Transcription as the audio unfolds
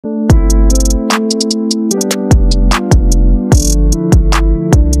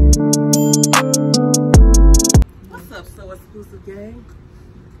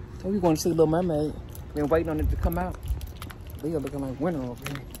So we going to see Little Mermaid. Been waiting on it to come out. Leah looking like winter over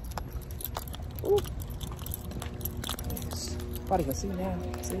here. Ooh. Yes. Probably can see now.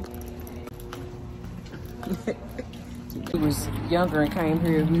 See? He was younger and came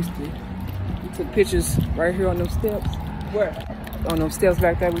here. We took pictures right here on them steps. Where? On them steps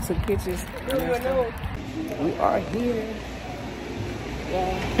back there, we took pictures. We are here.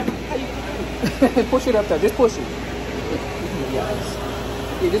 Yeah. How you Push it up there. Just push it. Yes.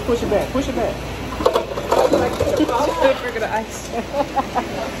 Yeah, just push it back. Push it back. Trigger the ice.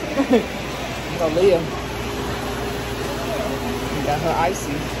 Oh, Leah. You got her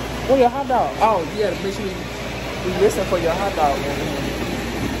icy. Where your hot dog? Oh, you gotta make sure you listen for your hot dog. You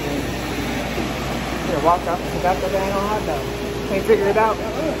gotta walk out and forgot that dang hot dog. Can't figure it out.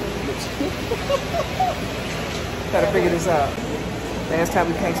 Gotta figure this out. Last time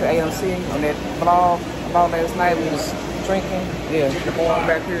we came to AMC on that vlog about last night, we was drinking. Yeah, the boy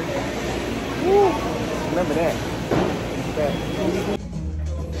back here. Woo. Remember that.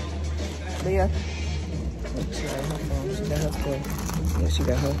 Leah. She got her phone. She got her stuff. Yeah, she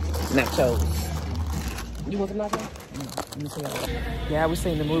got her nachos. You want the nachos? Let me see that. Yeah, I was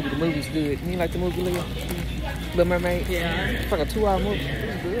seeing the movie. The movie's good. You like the movie, Leah? Little Mermaid? Yeah. It's like a 2-hour movie.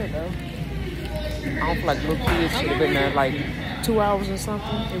 It's good, though. I don't feel like little kids should have been there like 2 hours or something.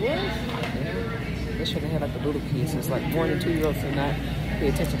 It was? Yeah. They should have had like the little kids. It's like 1 and 2 year olds and not pay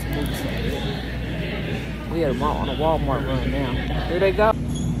attention to movies like that. We had them on a Walmart run now. Here they go. These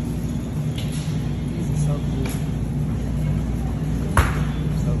are so good.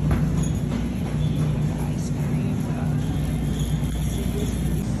 So good. Ice cream.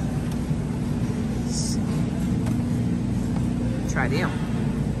 Try them.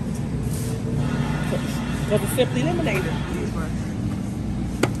 That's a Simply Lemonade.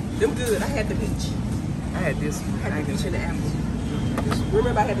 Them good. I had the peach. I had this. I had the peach and the apple.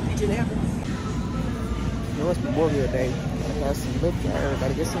 Remember I had the peach and the apple? It must be Memorial Day. I got some liquor.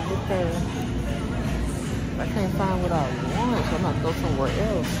 Gotta get some liquor. I can't find what I want, so I'm gonna go somewhere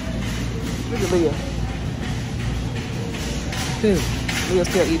else. Look at Leah. Leah's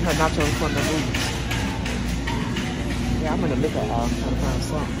still eating her nachos from the movies. Yeah, I'm in the liquor aisle trying to find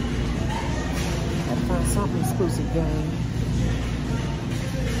something. Gotta find something exclusive, gang.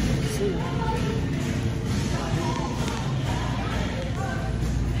 Let's see.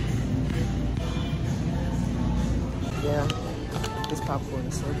 Yeah, this popcorn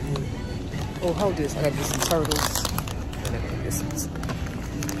is so good. Oh, hold this. I gotta get some turtles. And then I gotta get some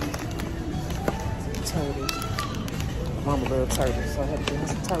turtles. Mama loves turtles, so I had to get her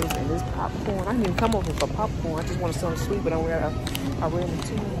some turtles and this popcorn. I didn't even come over for popcorn. I just wanted something sweet, but I ran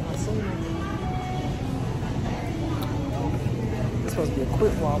into them. I seen them. It's supposed to be a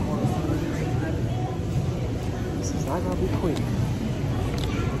quick Walmart. This is not gonna be quick.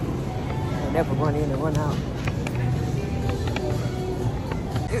 I'll never run in and run out.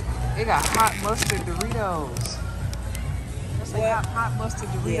 It got hot mustard Doritos. That's like hot mustard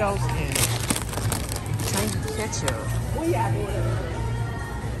Doritos and tangy ketchup. What y'all doing?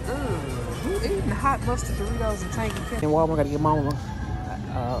 Who eating hot mustard Doritos and tangy ketchup? In Walmart, gotta get Mama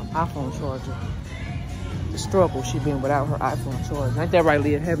iPhone charger. The struggle she been without her iPhone charger. Ain't that right,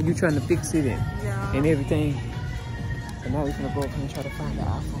 Leah? Having you trying to fix it and everything. So now we're gonna go up here and try to find the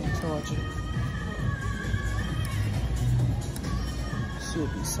iPhone charger.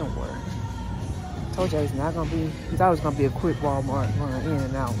 Should be somewhere. Told you it's not gonna be. I thought it was gonna be a quick Walmart run in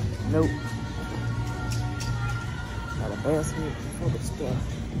and out. Nope. Got a basket full of stuff.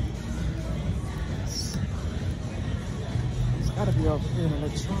 It's gotta be over here in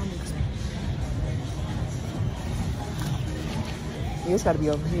electronics. Yeah, it's gotta be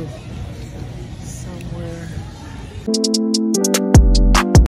over here somewhere.